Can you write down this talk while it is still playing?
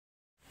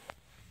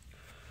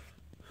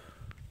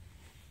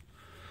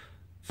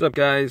What's up,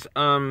 guys?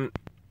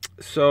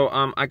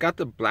 I got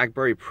the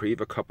Blackberry Priv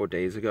a couple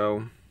days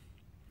ago,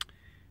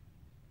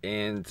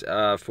 and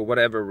for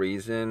whatever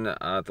reason,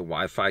 the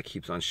Wi-Fi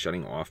keeps on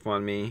shutting off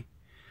on me.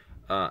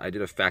 I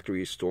did a factory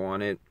restore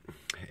on it,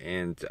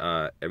 and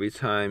every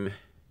time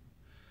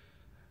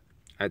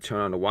I turn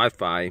on the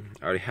Wi-Fi, I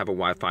already have a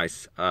Wi-Fi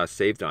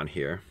saved on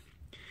here.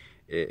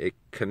 It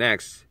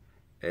connects.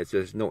 It's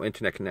just no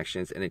internet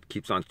connections, and it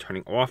keeps on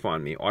turning off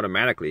on me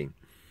automatically.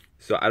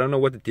 So I don't know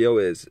what the deal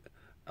is.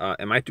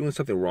 Am I doing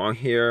something wrong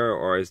here,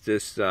 or is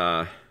this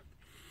one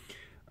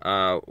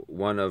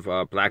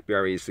of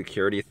BlackBerry's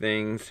security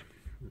things?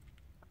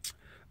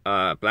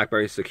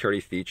 BlackBerry's security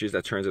features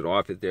that turns it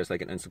off if there's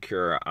like an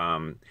insecure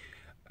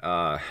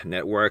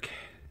network.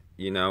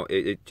 You know,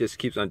 it just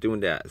keeps on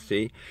doing that.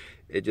 See,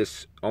 it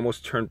just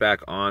almost turned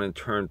back on and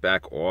turned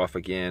back off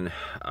again.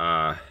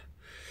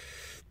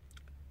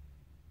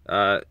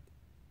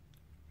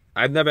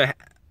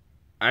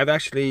 I've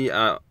actually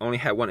only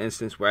had one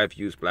instance where I've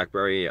used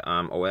Blackberry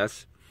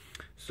OS,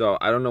 so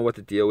I don't know what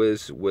the deal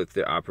is with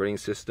the operating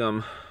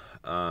system.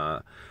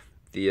 The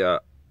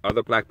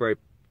other Blackberry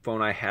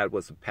phone I had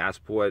was a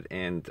Passport,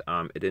 and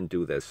it didn't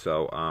do this.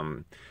 So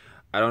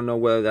I don't know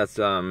whether that's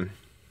a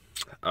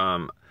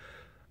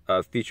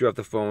feature of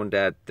the phone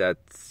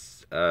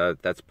that's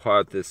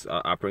part of this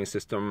operating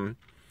system,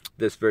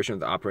 this version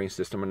of the operating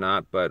system or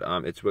not. But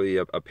it's really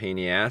a pain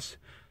in the ass.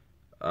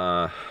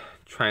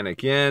 Trying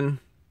again.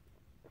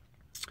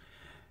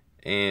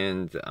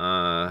 And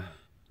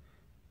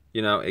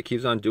you know, it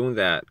keeps on doing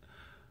that.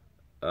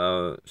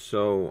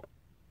 So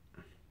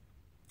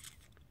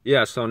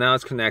yeah, so now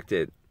it's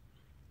connected,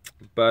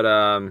 but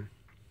I'm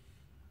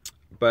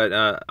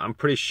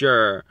pretty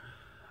sure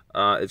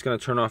it's gonna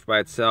turn off by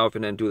itself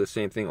and then do the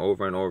same thing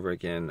over and over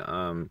again.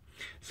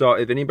 So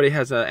if anybody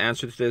has an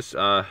answer to this,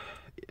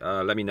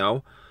 let me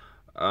know.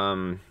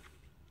 And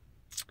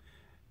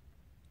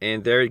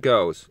there it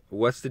goes.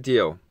 What's the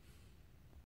deal?